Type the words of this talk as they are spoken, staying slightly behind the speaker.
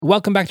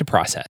Welcome back to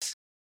Process.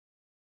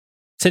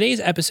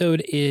 Today's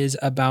episode is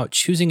about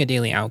choosing a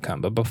daily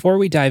outcome. But before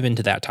we dive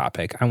into that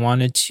topic, I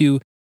wanted to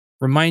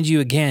remind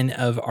you again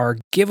of our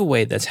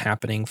giveaway that's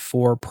happening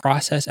for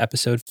Process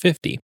episode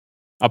 50.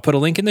 I'll put a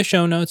link in the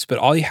show notes, but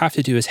all you have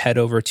to do is head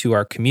over to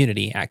our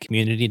community at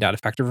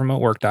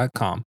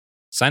community.effectiveremotework.com,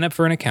 sign up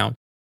for an account,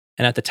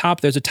 and at the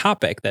top, there's a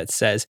topic that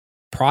says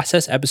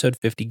Process episode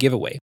 50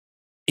 giveaway.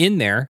 In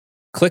there,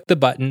 click the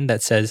button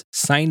that says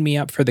sign me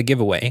up for the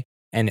giveaway,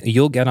 and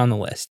you'll get on the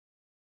list.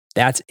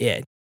 That's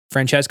it.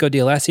 Francesco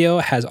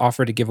D'Alessio has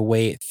offered to give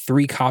away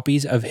 3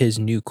 copies of his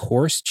new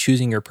course,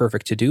 Choosing Your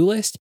Perfect To-Do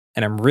List,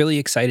 and I'm really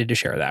excited to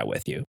share that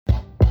with you.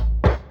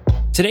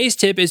 Today's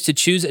tip is to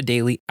choose a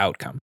daily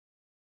outcome.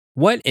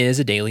 What is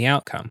a daily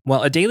outcome?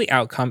 Well, a daily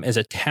outcome is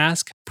a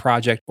task,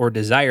 project, or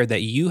desire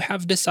that you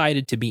have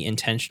decided to be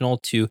intentional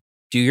to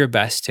do your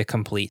best to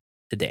complete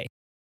today.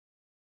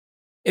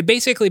 It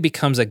basically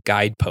becomes a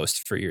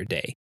guidepost for your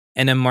day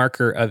and a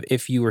marker of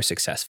if you were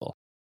successful.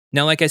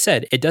 Now, like I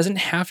said, it doesn't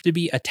have to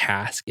be a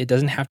task. It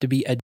doesn't have to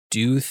be a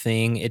do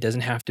thing. It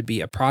doesn't have to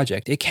be a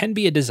project. It can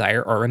be a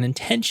desire or an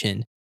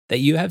intention that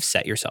you have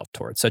set yourself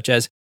towards, such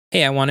as,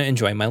 hey, I want to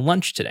enjoy my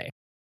lunch today.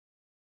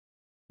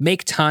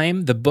 Make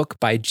Time, the book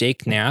by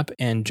Jake Knapp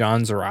and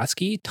John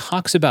Zorotsky,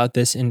 talks about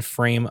this in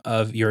frame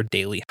of your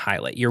daily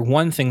highlight, your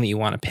one thing that you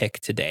want to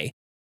pick today.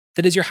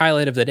 That is your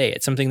highlight of the day.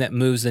 It's something that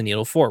moves the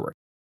needle forward.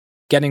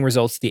 Getting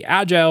Results the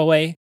Agile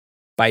Way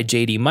by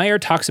J.D. Meyer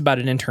talks about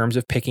it in terms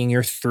of picking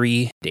your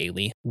 3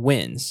 daily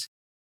wins.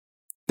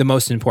 The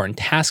Most Important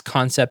Task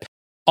concept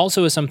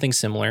also is something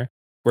similar,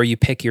 where you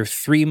pick your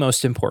 3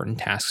 most important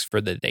tasks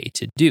for the day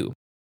to do.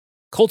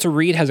 Coulter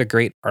Reed has a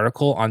great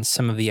article on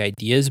some of the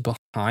ideas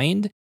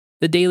behind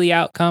the daily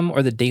outcome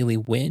or the daily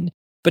win,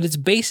 but it's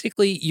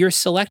basically you're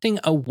selecting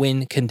a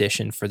win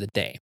condition for the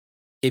day.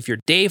 If your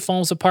day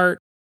falls apart,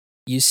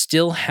 you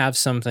still have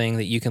something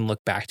that you can look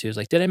back to. It's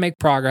like, did I make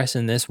progress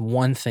in this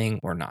one thing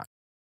or not?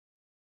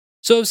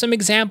 So some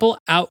example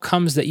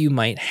outcomes that you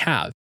might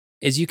have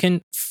is you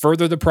can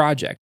further the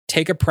project.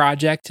 Take a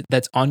project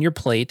that's on your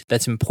plate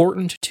that's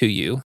important to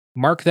you,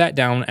 mark that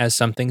down as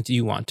something that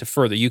you want to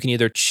further. You can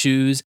either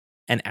choose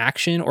an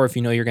action, or if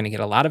you know you're going to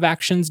get a lot of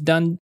actions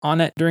done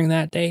on it during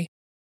that day,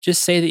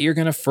 just say that you're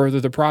going to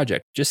further the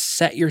project. Just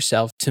set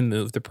yourself to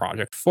move the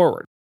project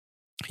forward.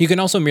 You can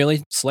also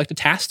merely select a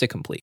task to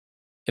complete.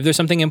 If there's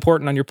something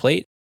important on your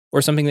plate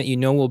or something that you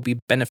know will be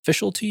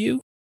beneficial to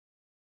you,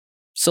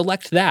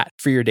 select that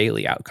for your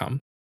daily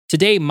outcome.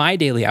 Today, my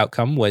daily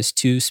outcome was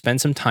to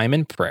spend some time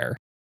in prayer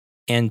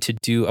and to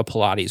do a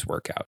Pilates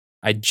workout.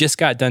 I just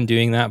got done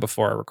doing that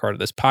before I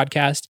recorded this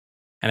podcast,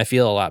 and I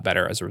feel a lot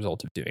better as a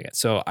result of doing it.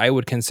 So I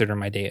would consider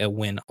my day a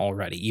win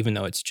already, even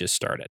though it's just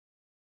started.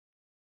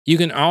 You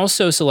can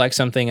also select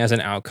something as an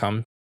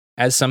outcome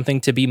as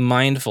something to be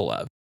mindful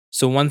of.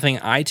 So one thing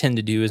I tend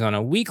to do is on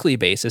a weekly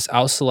basis,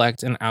 I'll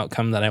select an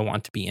outcome that I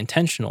want to be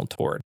intentional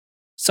toward,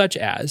 such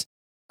as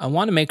I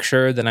want to make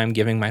sure that I'm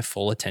giving my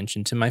full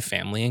attention to my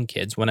family and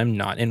kids when I'm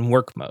not in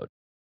work mode.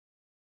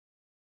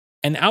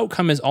 An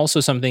outcome is also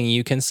something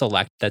you can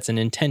select that's an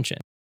intention.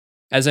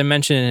 As I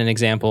mentioned in an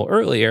example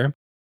earlier,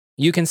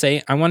 you can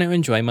say, I want to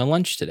enjoy my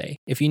lunch today,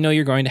 if you know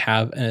you're going to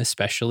have an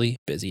especially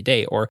busy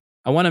day, or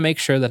I want to make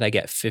sure that I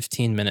get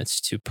 15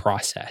 minutes to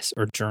process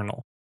or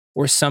journal,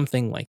 or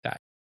something like that.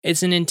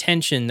 It's an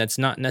intention that's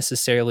not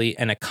necessarily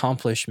an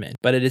accomplishment,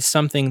 but it is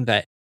something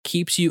that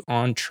keeps you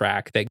on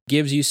track, that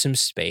gives you some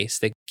space,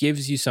 that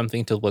gives you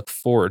something to look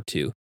forward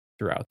to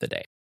throughout the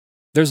day.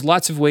 There's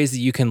lots of ways that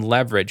you can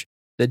leverage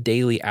the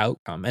daily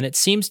outcome, and it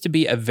seems to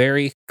be a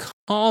very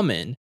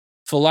common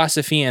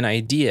philosophy and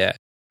idea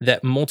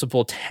that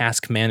multiple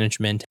task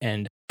management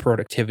and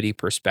productivity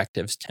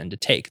perspectives tend to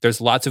take.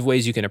 There's lots of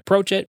ways you can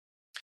approach it,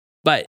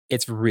 but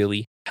it's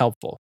really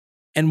helpful.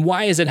 And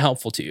why is it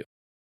helpful to you?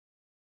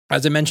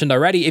 As I mentioned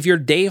already, if your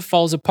day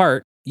falls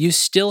apart, you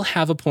still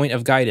have a point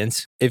of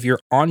guidance if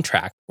you're on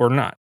track or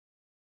not.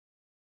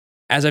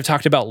 As I've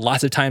talked about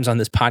lots of times on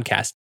this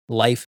podcast,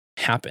 life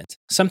happens.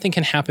 Something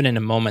can happen in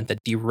a moment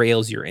that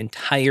derails your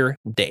entire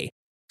day.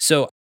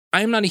 So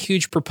I'm not a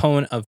huge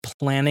proponent of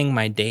planning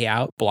my day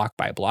out block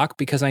by block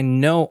because I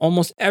know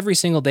almost every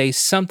single day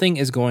something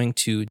is going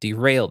to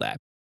derail that.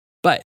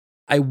 But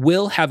I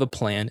will have a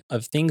plan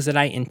of things that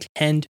I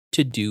intend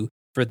to do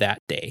for that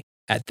day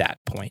at that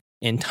point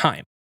in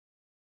time.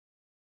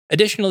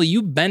 Additionally,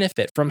 you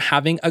benefit from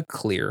having a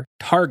clear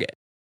target.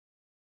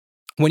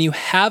 When you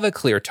have a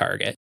clear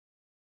target,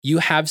 you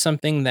have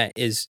something that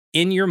is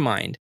in your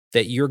mind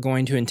that you're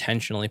going to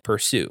intentionally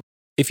pursue.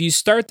 If you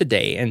start the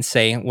day and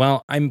say,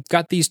 well, I've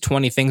got these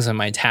 20 things on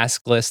my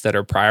task list that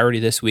are priority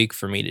this week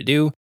for me to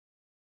do,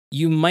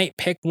 you might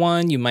pick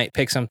one, you might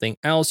pick something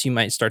else, you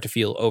might start to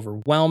feel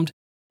overwhelmed.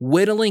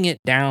 Whittling it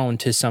down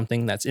to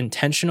something that's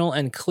intentional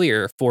and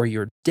clear for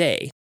your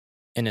day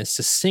in a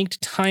succinct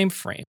time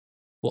frame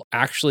will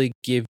actually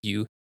give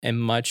you a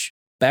much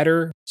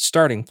better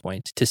starting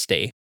point to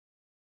stay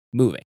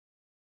moving.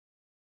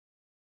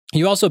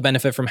 You also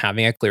benefit from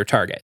having a clear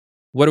target.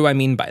 What do I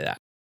mean by that?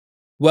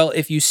 Well,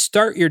 if you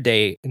start your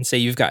day and say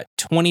you've got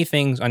 20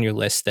 things on your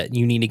list that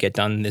you need to get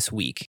done this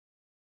week,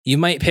 you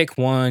might pick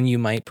one, you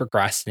might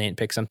procrastinate and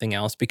pick something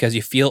else because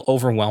you feel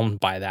overwhelmed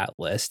by that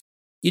list.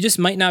 You just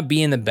might not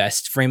be in the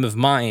best frame of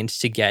mind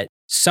to get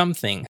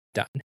something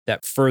done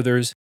that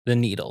furthers the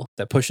needle,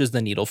 that pushes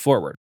the needle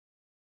forward.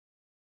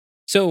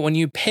 So when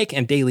you pick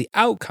a daily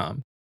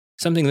outcome,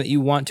 something that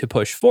you want to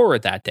push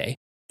forward that day,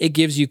 it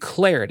gives you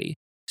clarity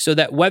so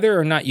that whether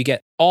or not you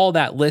get all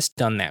that list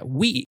done that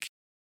week,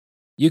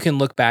 you can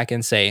look back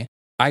and say,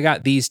 I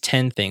got these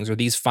 10 things or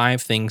these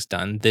 5 things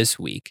done this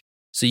week.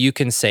 So you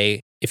can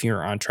say if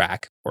you're on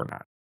track or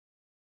not.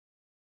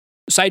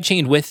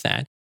 Sidechained with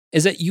that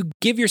is that you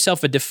give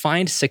yourself a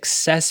defined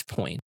success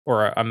point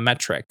or a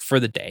metric for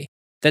the day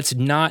that's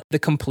not the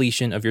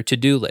completion of your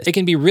to-do list. It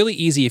can be really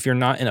easy if you're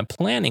not in a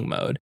planning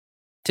mode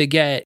to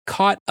get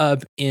caught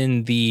up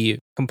in the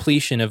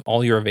completion of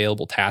all your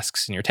available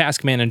tasks in your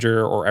task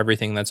manager or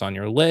everything that's on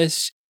your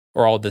list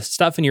or all the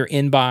stuff in your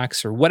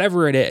inbox or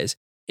whatever it is.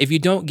 If you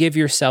don't give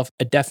yourself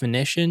a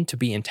definition to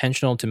be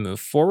intentional to move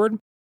forward,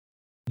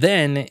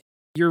 then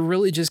you're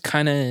really just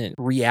kind of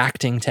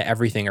reacting to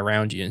everything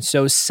around you. And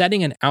so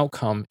setting an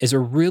outcome is a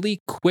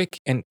really quick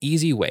and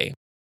easy way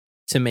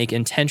to make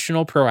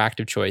intentional,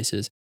 proactive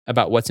choices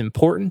about what's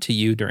important to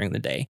you during the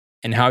day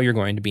and how you're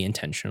going to be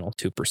intentional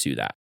to pursue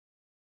that.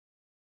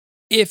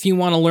 If you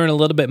want to learn a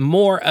little bit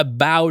more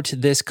about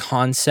this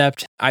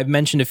concept, I've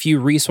mentioned a few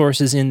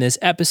resources in this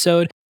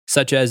episode,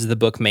 such as the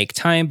book Make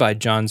Time by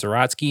John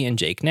Zeratsky and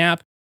Jake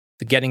Knapp,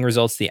 the Getting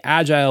Results the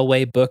Agile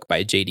Way book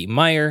by J.D.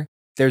 Meyer.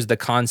 There's the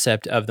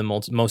concept of the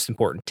most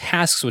important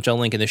tasks, which I'll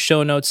link in the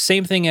show notes.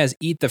 Same thing as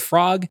Eat the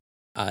Frog.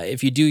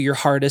 If you do your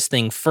hardest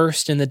thing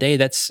first in the day,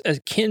 that's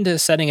akin to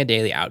setting a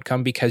daily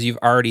outcome because you've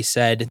already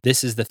said,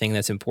 this is the thing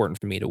that's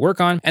important for me to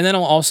work on. And then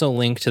I'll also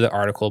link to the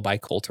article by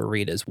Colter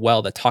Reed as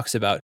well that talks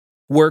about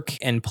work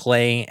and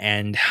play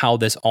and how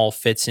this all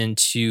fits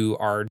into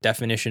our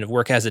definition of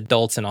work as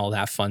adults and all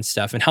that fun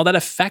stuff and how that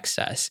affects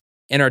us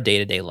in our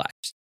day-to-day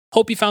lives.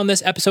 Hope you found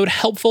this episode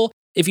helpful.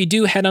 If you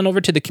do, head on over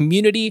to the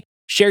community,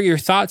 share your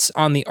thoughts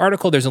on the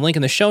article. There's a link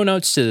in the show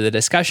notes to the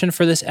discussion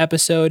for this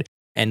episode,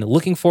 and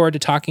looking forward to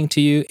talking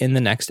to you in the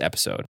next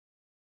episode.